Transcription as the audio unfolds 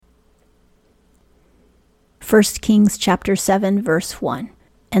1 Kings chapter 7, verse 1.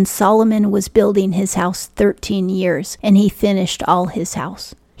 And Solomon was building his house 13 years, and he finished all his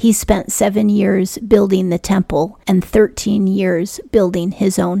house. He spent 7 years building the temple and 13 years building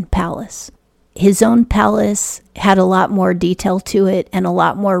his own palace. His own palace had a lot more detail to it and a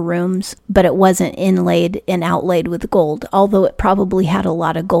lot more rooms, but it wasn't inlaid and outlaid with gold, although it probably had a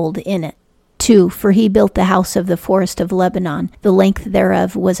lot of gold in it. 2, for he built the house of the forest of Lebanon. The length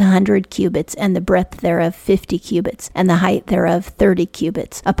thereof was 100 cubits, and the breadth thereof 50 cubits, and the height thereof 30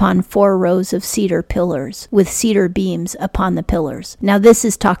 cubits, upon 4 rows of cedar pillars, with cedar beams upon the pillars. Now this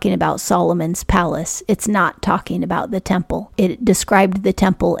is talking about Solomon's palace. It's not talking about the temple. It described the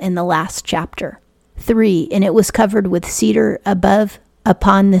temple in the last chapter. 3, and it was covered with cedar above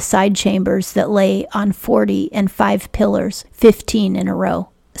upon the side chambers that lay on 40 and 5 pillars, 15 in a row.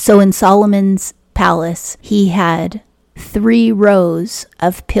 So in Solomon's palace, he had 3 rows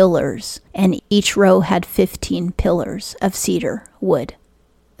of pillars, and each row had 15 pillars of cedar wood.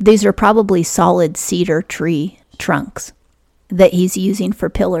 These are probably solid cedar tree trunks that he's using for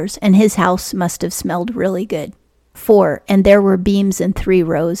pillars, and his house must have smelled really good. 4, and there were beams in 3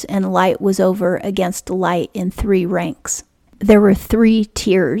 rows, and light was over against light in 3 ranks. There were 3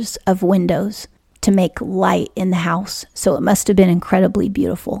 tiers of windows to make light in the house, so it must have been incredibly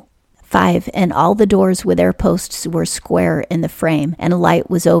beautiful. 5, and all the doors with their posts were square in the frame, and light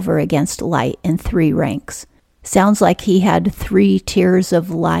was over against light in 3 ranks. Sounds like he had 3 tiers of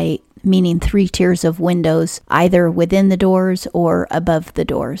light, meaning 3 tiers of windows, either within the doors or above the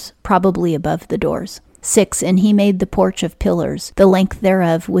doors, probably above the doors. 6, and he made the porch of pillars. The length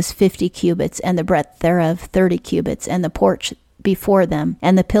thereof was 50 cubits, and the breadth thereof 30 cubits, and the porch before them,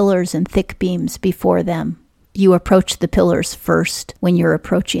 and the pillars and thick beams before them. You approach the pillars first when you're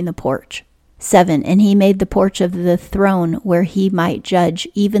approaching the porch. 7, and he made the porch of the throne where he might judge,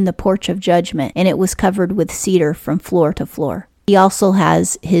 even the porch of judgment, and it was covered with cedar from floor to floor. He also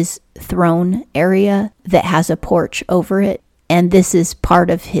has his throne area that has a porch over it, and this is part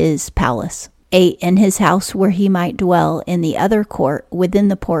of his palace. 8, and his house where he might dwell in the other court within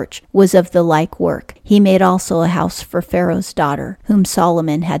the porch was of the like work. He made also a house for Pharaoh's daughter, whom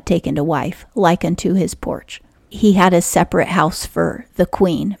Solomon had taken to wife, like unto his porch. He had a separate house for the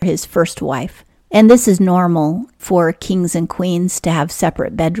queen, his first wife. And this is normal for kings and queens to have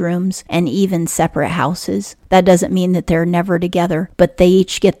separate bedrooms and even separate houses. That doesn't mean that they're never together, but they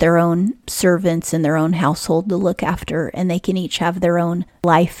each get their own servants and their own household to look after, and they can each have their own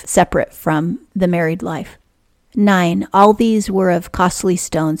life separate from the married life. 9, all these were of costly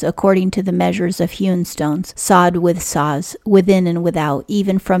stones, according to the measures of hewn stones, sawed with saws, within and without,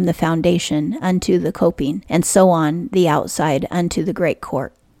 even from the foundation unto the coping, and so on the outside unto the great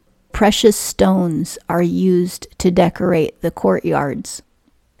court. Precious stones are used to decorate the courtyards.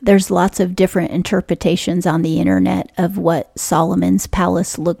 There's lots of different interpretations on the internet of what Solomon's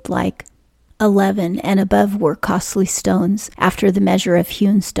palace looked like. 11, and above were costly stones, after the measure of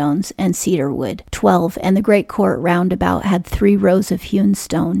hewn stones and cedar wood. 12, and the great court round about had 3 rows of hewn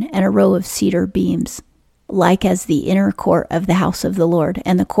stone, and a row of cedar beams, like as the inner court of the house of the Lord,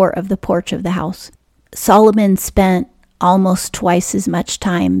 and the court of the porch of the house. Solomon spent almost twice as much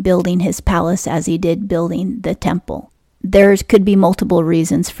time building his palace as he did building the temple. There could be multiple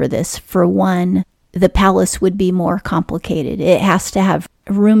reasons for this. For one, the palace would be more complicated. It has to have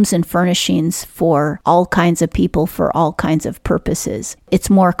rooms and furnishings for all kinds of people for all kinds of purposes. It's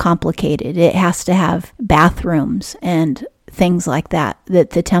more complicated. It has to have bathrooms and things like that the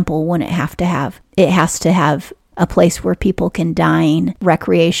temple wouldn't have to have. It has to have a place where people can dine,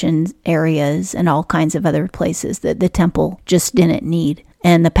 recreation areas, and all kinds of other places that the temple just didn't need.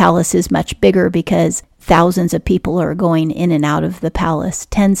 And the palace is much bigger because thousands of people are going in and out of the palace,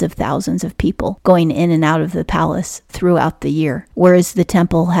 tens of thousands of people going in and out of the palace throughout the year, whereas the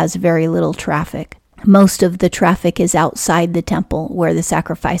temple has very little traffic. Most of the traffic is outside the temple where the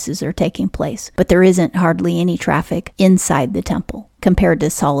sacrifices are taking place, but there isn't hardly any traffic inside the temple compared to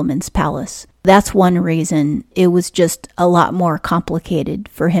Solomon's palace. That's one reason it was just a lot more complicated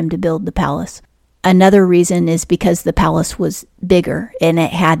for him to build the palace. Another reason is because the palace was bigger, and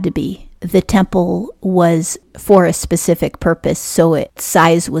it had to be. The temple was for a specific purpose, so its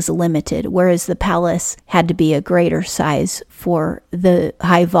size was limited, whereas the palace had to be a greater size for the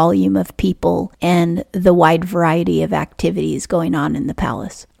high volume of people and the wide variety of activities going on in the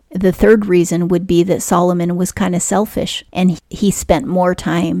palace. The third reason would be that Solomon was kind of selfish, and he spent more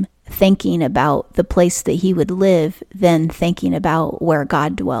time thinking about the place that he would live than thinking about where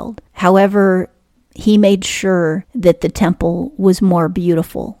God dwelled. However, He made sure that the temple was more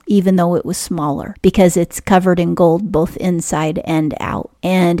beautiful, even though it was smaller, because it's covered in gold both inside and out.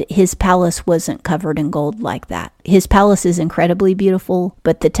 And his palace wasn't covered in gold like that. His palace is incredibly beautiful,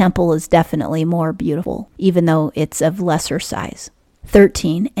 but the temple is definitely more beautiful, even though it's of lesser size.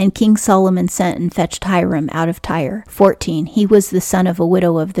 13. And King Solomon sent and fetched Hiram out of Tyre. 14. He was the son of a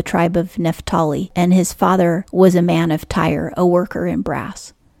widow of the tribe of Naphtali, and his father was a man of Tyre, a worker in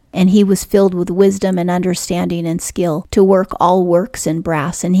brass. And he was filled with wisdom and understanding and skill to work all works in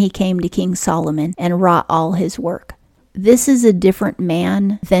brass, and he came to King Solomon and wrought all his work. This is a different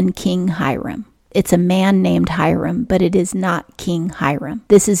man than King Hiram. It's a man named Hiram, but it is not King Hiram.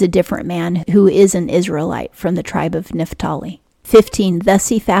 This is a different man who is an Israelite from the tribe of Naphtali. 15. Thus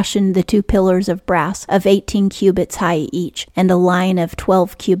he fashioned the 2 pillars of brass of 18 cubits high each, and a line of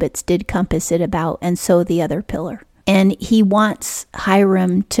 12 cubits did compass it about, and so the other pillar. And he wants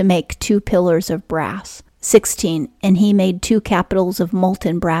Hiram to make 2 pillars of brass. 16. And he made 2 capitals of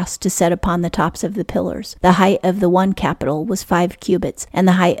molten brass to set upon the tops of the pillars. The height of the one capital was 5 cubits, and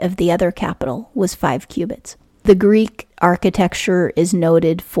the height of the other capital was 5 cubits. The Greek architecture is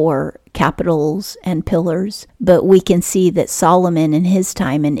noted for capitals and pillars, but we can see that Solomon in his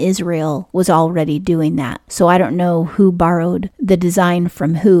time in Israel was already doing that. So I don't know who borrowed the design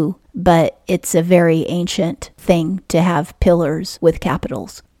from who, but it's a very ancient thing to have pillars with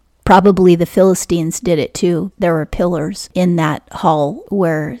capitals. Probably the Philistines did it too. There were pillars in that hall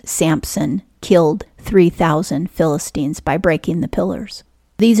where Samson killed 3,000 Philistines by breaking the pillars.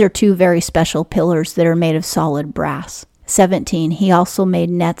 These are 2 very special pillars that are made of solid brass. 17. He also made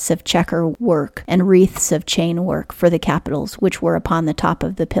nets of checker work and wreaths of chain work for the capitals, which were upon the top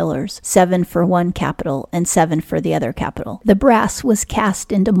of the pillars, 7 for one capital and 7 for the other capital. The brass was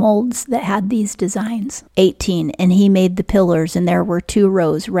cast into molds that had these designs. 18. And he made the pillars, and there were 2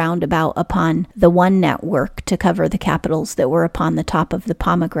 rows round about upon the one network to cover the capitals that were upon the top of the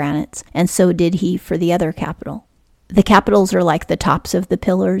pomegranates, and so did he for the other capital. The capitals are like the tops of the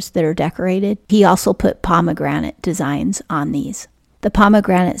pillars that are decorated. He also put pomegranate designs on these. The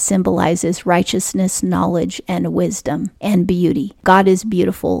pomegranate symbolizes righteousness, knowledge, and wisdom, and beauty. God is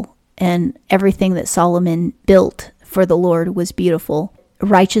beautiful, and everything that Solomon built for the Lord was beautiful.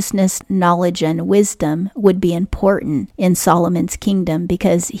 Righteousness, knowledge, and wisdom would be important in Solomon's kingdom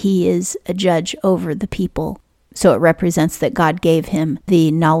because he is a judge over the people. So it represents that God gave him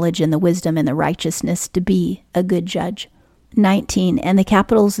the knowledge and the wisdom and the righteousness to be a good judge. 19. And the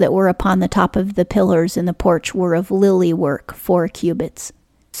capitals that were upon the top of the pillars in the porch were of lily work, 4 cubits.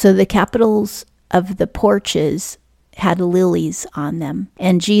 So the capitals of the porches had lilies on them,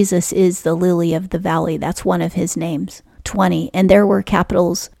 and Jesus is the lily of the valley. That's one of his names. 20. And there were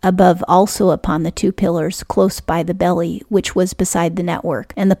capitals above also upon the 2 pillars close by the belly, which was beside the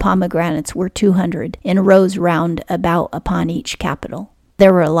network, and the pomegranates were 200 in rows round about upon each capital.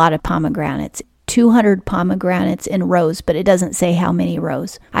 There were a lot of pomegranates. 200 pomegranates in rows, but it doesn't say how many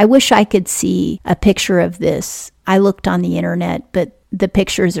rows. I wish I could see a picture of this. I looked on the internet, but the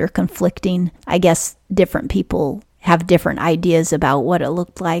pictures are conflicting. I guess different people have different ideas about what it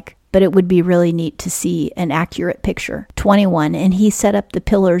looked like, but it would be really neat to see an accurate picture. 21. And he set up the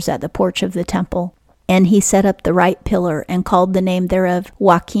pillars at the porch of the temple. And he set up the right pillar and called the name thereof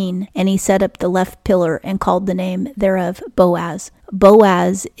Joachim. And he set up the left pillar and called the name thereof Boaz.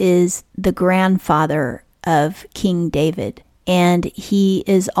 Boaz is the grandfather of King David. And he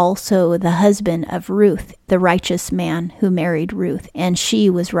is also the husband of Ruth, the righteous man who married Ruth. And she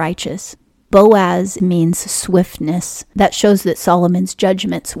was righteous. Boaz means swiftness. That shows that Solomon's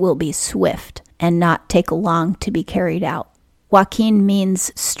judgments will be swift and not take long to be carried out. Joachim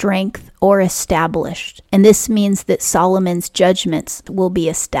means strength or established, and this means that Solomon's judgments will be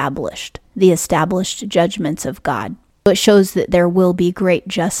established, the established judgments of God. It shows that there will be great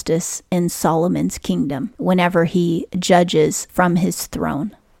justice in Solomon's kingdom whenever he judges from his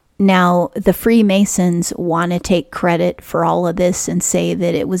throne. Now, the Freemasons want to take credit for all of this and say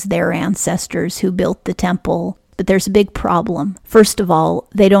that it was their ancestors who built the temple. But there's a big problem. First of all,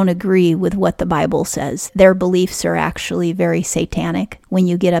 they don't agree with what the Bible says. Their beliefs are actually very satanic when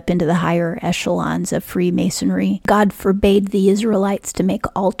you get up into the higher echelons of Freemasonry. God forbade the Israelites to make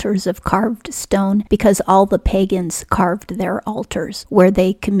altars of carved stone because all the pagans carved their altars where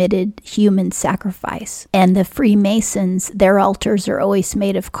they committed human sacrifice. And the Freemasons, their altars are always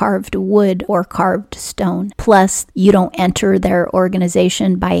made of carved wood or carved stone. Plus, you don't enter their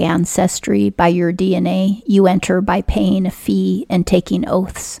organization by ancestry, by your DNA. You enter by paying a fee and taking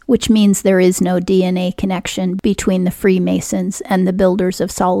oaths, which means there is no DNA connection between the Freemasons and the builders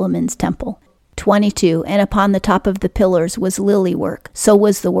of Solomon's temple. 22, and upon the top of the pillars was lily work. So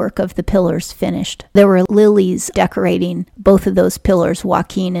was the work of the pillars finished. There were lilies decorating both of those pillars,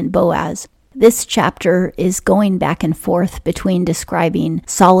 Joachim and Boaz. This chapter is going back and forth between describing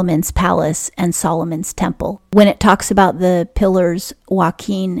Solomon's palace and Solomon's temple. When it talks about the pillars,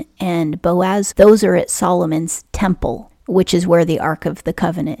 Joachim and Boaz, those are at Solomon's temple, which is where the Ark of the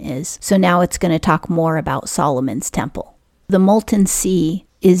Covenant is. So now it's going to talk more about Solomon's temple. The molten sea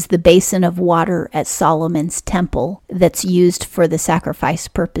is the basin of water at Solomon's temple that's used for the sacrifice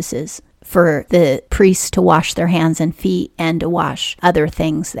purposes, for the priests to wash their hands and feet and to wash other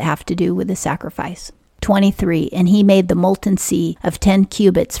things that have to do with the sacrifice. 23, and he made the molten sea of 10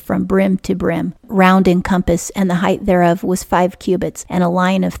 cubits from brim to brim, round in compass, and the height thereof was 5 cubits, and a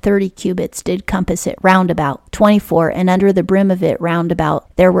line of 30 cubits did compass it round about. 24, and under the brim of it round about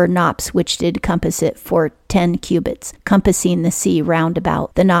there were knops which did compass it for 10 cubits, compassing the sea round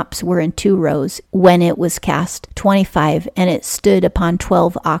about. The knops were in 2 rows when it was cast. 25, and it stood upon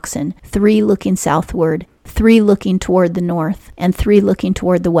 12 oxen, 3 looking southward, 3 looking toward the north, and 3 looking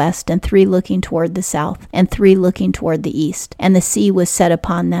toward the west, and 3 looking toward the south, and 3 looking toward the east. And the sea was set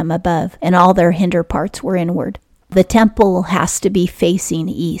upon them above, and all their hinder parts were inward. The temple has to be facing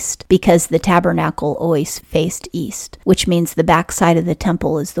east, because the tabernacle always faced east, which means the back side of the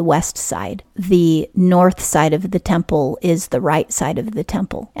temple is the west side. The north side of the temple is the right side of the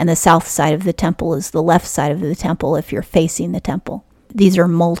temple, and the south side of the temple is the left side of the temple if you're facing the temple. These are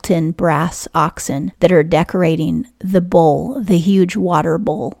molten brass oxen that are decorating the bowl, the huge water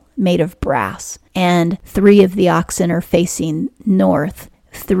bowl made of brass. And 3 of the oxen are facing north,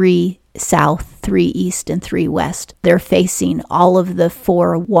 3 south, 3 east, and 3 west. They're facing all of the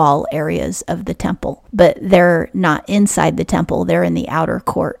 4 wall areas of the temple, but they're not inside the temple. They're in the outer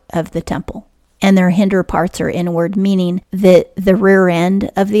court of the temple. And their hinder parts are inward, meaning that the rear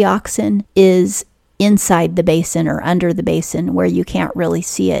end of the oxen is inside the basin or under the basin where you can't really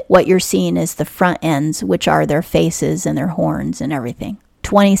see it. What you're seeing is the front ends, which are their faces and their horns and everything.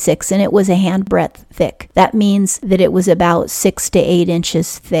 26, and it was a handbreadth thick. That means that it was about 6 to 8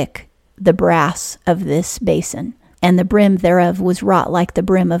 inches thick, the brass of this basin. And the brim thereof was wrought like the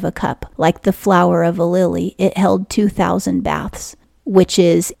brim of a cup, like the flower of a lily. It held 2,000 baths, which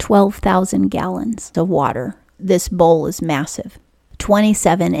is 12,000 gallons of water. This bowl is massive.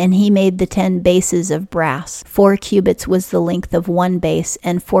 27, and he made the 10 bases of brass. 4 cubits was the length of one base,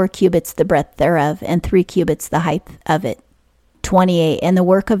 and 4 cubits the breadth thereof, and 3 cubits the height of it. 28, and the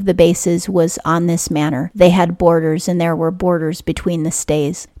work of the bases was on this manner. They had borders, and there were borders between the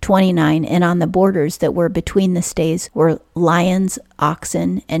stays. 29, and on the borders that were between the stays were lions,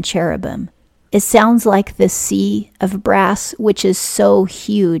 oxen, and cherubim. It sounds like the sea of brass, which is so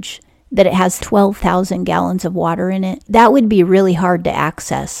huge that it has 12,000 gallons of water in it. That would be really hard to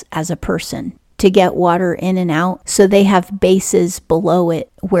access as a person, to get water in and out. So they have bases below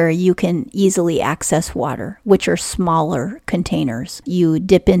it where you can easily access water, which are smaller containers. You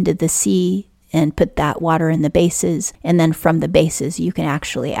dip into the sea and put that water in the bases, and then from the bases you can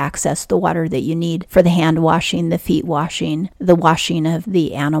actually access the water that you need for the hand washing, the feet washing, the washing of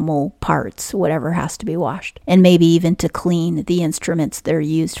the animal parts, whatever has to be washed, and maybe even to clean the instruments that are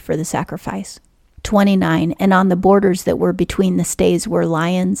used for the sacrifice. 29, and on the borders that were between the stays were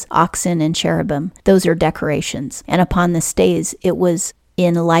lions, oxen, and cherubim. Those are decorations. And upon the stays it was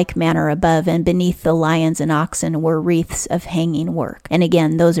in like manner above, and beneath the lions and oxen were wreaths of hanging work. And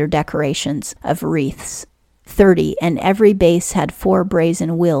again, those are decorations of wreaths. 30, and every base had 4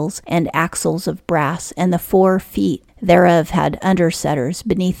 brazen wheels and axles of brass, and the 4 feet thereof had undersetters.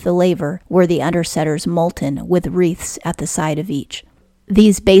 Beneath the laver were the undersetters molten, with wreaths at the side of each.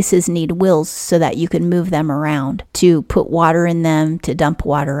 These bases need wheels so that you can move them around, to put water in them, to dump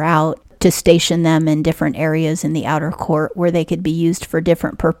water out, to station them in different areas in the outer court where they could be used for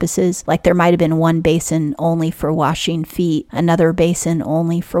different purposes. Like there might have been one basin only for washing feet, another basin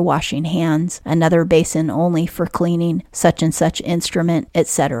only for washing hands, another basin only for cleaning such and such instrument,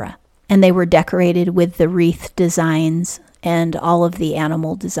 etc. And they were decorated with the wreath designs and all of the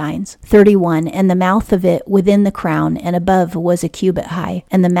animal designs. 31, and the mouth of it within the crown and above was a cubit high,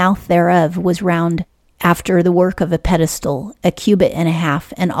 and the mouth thereof was round after the work of a pedestal, a cubit and a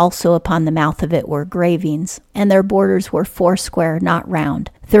half, and also upon the mouth of it were gravings, and their borders were 4 square, not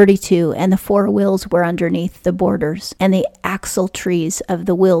round. 32, and the 4 wheels were underneath the borders, and the axle trees of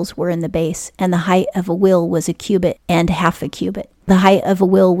the wheels were in the base, and the height of a wheel was a cubit and half a cubit. The height of a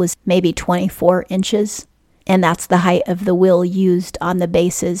wheel was maybe 24 inches, and that's the height of the wheel used on the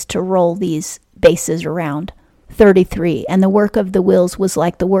bases to roll these bases around. 33, and the work of the wheels was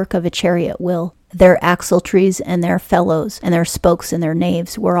like the work of a chariot wheel. Their axle trees and their felloes and their spokes and their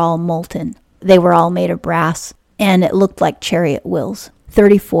naves were all molten. They were all made of brass, and it looked like chariot wheels.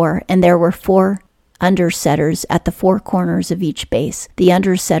 34, and there were 4 undersetters at the 4 corners of each base. The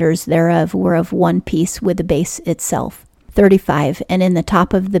undersetters thereof were of one piece with the base itself. 35, and in the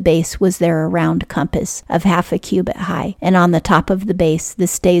top of the base was there a round compass of 1/2 cubit high, and on the top of the base the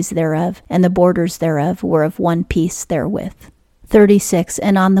stays thereof, and the borders thereof were of one piece therewith. 36,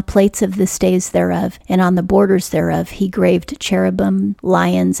 and on the plates of the stays thereof, and on the borders thereof, he graved cherubim,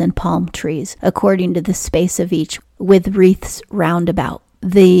 lions, and palm trees, according to the space of each, with wreaths round about.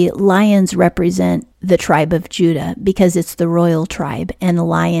 The lions represent the tribe of Judah because it's the royal tribe, and the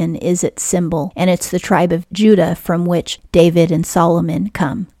lion is its symbol, and it's the tribe of Judah from which David and Solomon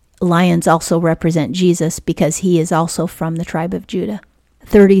come. Lions also represent Jesus because he is also from the tribe of Judah.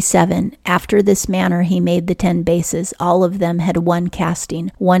 37, after this manner he made the 10 bases. All of them had one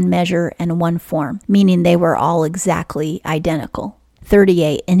casting, one measure, and one form, meaning they were all exactly identical.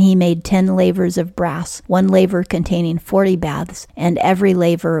 38, and he made 10 lavers of brass, one laver containing 40 baths, and every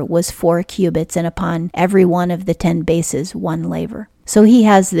laver was 4 cubits, and upon every one of the 10 bases 1 laver. So he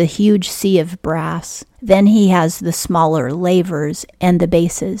has the huge sea of brass, then he has the smaller lavers and the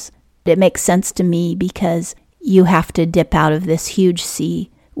bases. It makes sense to me because you have to dip out of this huge sea,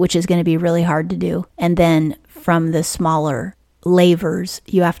 which is going to be really hard to do, and then from the smaller lavers,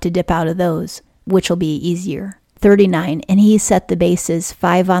 you have to dip out of those, which will be easier. 39, and he set the bases,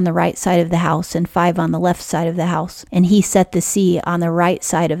 5 on the right side of the house and 5 on the left side of the house. And he set the sea on the right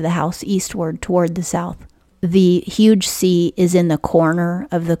side of the house eastward toward the south. The huge sea is in the corner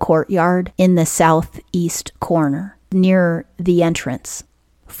of the courtyard, in the southeast corner, near the entrance.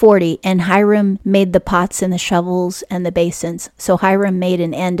 40, and Hiram made the pots and the shovels and the basins. So Hiram made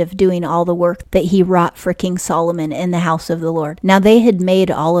an end of doing all the work that he wrought for King Solomon in the house of the Lord. Now they had made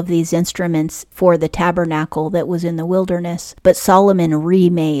all of these instruments for the tabernacle that was in the wilderness, but Solomon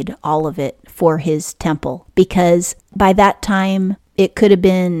remade all of it for his temple, because by that time it could have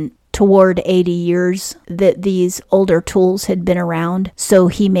been toward 80 years that these older tools had been around, so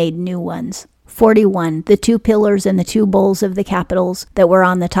he made new ones. 41, the 2 pillars and the 2 bowls of the capitals that were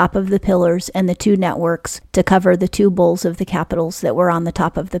on the top of the pillars, and the 2 networks to cover the 2 bowls of the capitals that were on the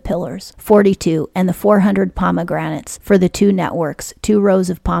top of the pillars. 42, and the 400 pomegranates for the 2 networks, 2 rows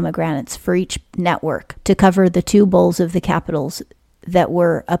of pomegranates for each network to cover the 2 bowls of the capitals that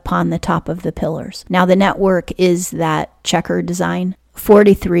were upon the top of the pillars. Now the network is that checker design.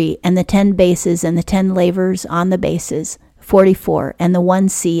 43, and the 10 bases and the 10 lavers on the bases. 44, and the 1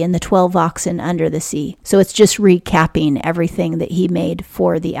 sea and the 12 oxen under the sea. So it's just recapping everything that he made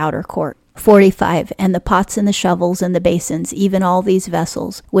for the outer court. 45, and the pots and the shovels and the basins, even all these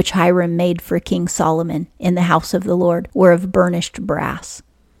vessels, which Hiram made for King Solomon in the house of the Lord, were of burnished brass.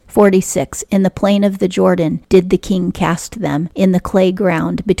 46, in the plain of the Jordan did the king cast them, in the clay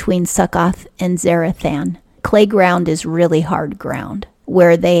ground between Succoth and Zarethan. Clay ground is really hard ground,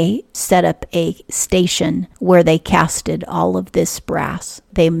 where they set up a station where they casted all of this brass.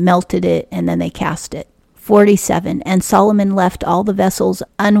 They melted it and then they cast it. 47, and Solomon left all the vessels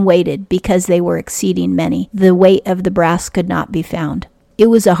unweighted because they were exceeding many. The weight of the brass could not be found. It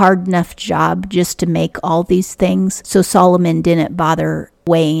was a hard enough job just to make all these things, so Solomon didn't bother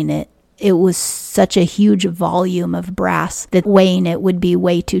weighing it. It was such a huge volume of brass that weighing it would be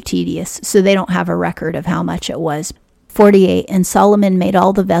way too tedious, so they don't have a record of how much it was. 48, and Solomon made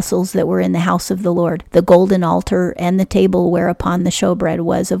all the vessels that were in the house of the Lord, the golden altar and the table whereupon the showbread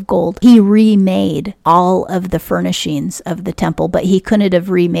was of gold. He remade all of the furnishings of the temple, but he couldn't have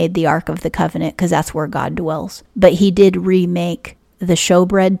remade the Ark of the Covenant because that's where God dwells. But he did remake the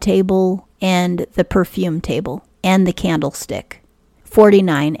showbread table and the perfume table and the candlestick.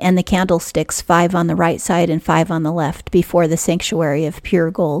 49, and the candlesticks, 5 on the right side and 5 on the left, before the sanctuary of pure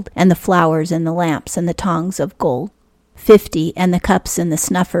gold, and the flowers and the lamps and the tongs of gold. 50, and the cups and the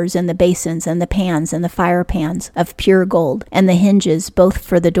snuffers and the basins and the pans and the fire pans of pure gold, and the hinges both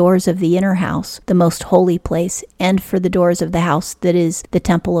for the doors of the inner house, the most holy place, and for the doors of the house that is the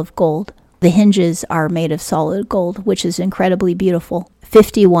temple of gold. The hinges are made of solid gold, which is incredibly beautiful.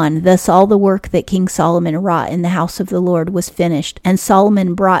 51, thus all the work that King Solomon wrought in the house of the Lord was finished, and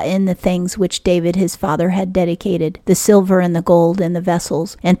Solomon brought in the things which David his father had dedicated, the silver and the gold and the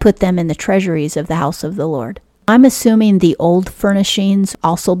vessels, and put them in the treasuries of the house of the Lord. I'm assuming the old furnishings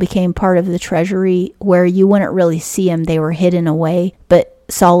also became part of the treasury where you wouldn't really see them. They were hidden away, but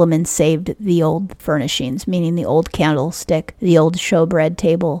Solomon saved the old furnishings, meaning the old candlestick, the old showbread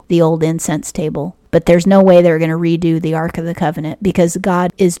table, the old incense table. But there's no way they're going to redo the Ark of the Covenant because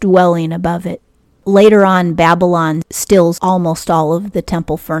God is dwelling above it. Later on, Babylon steals almost all of the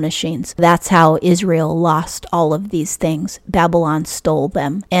temple furnishings. That's how Israel lost all of these things. Babylon stole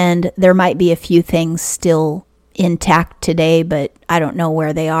them. And there might be a few things still intact today, but I don't know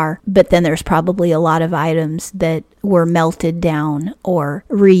where they are. But then there's probably a lot of items that were melted down or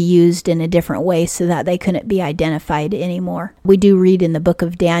reused in a different way so that they couldn't be identified anymore. We do read in the book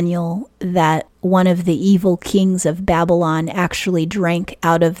of Daniel that one of the evil kings of Babylon actually drank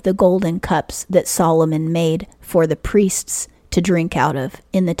out of the golden cups that Solomon made for the priests to drink out of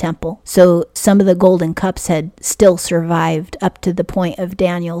in the temple. So some of the golden cups had still survived up to the point of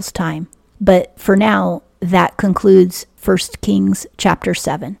Daniel's time. But for now, that concludes 1 Kings chapter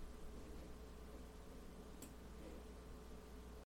 7.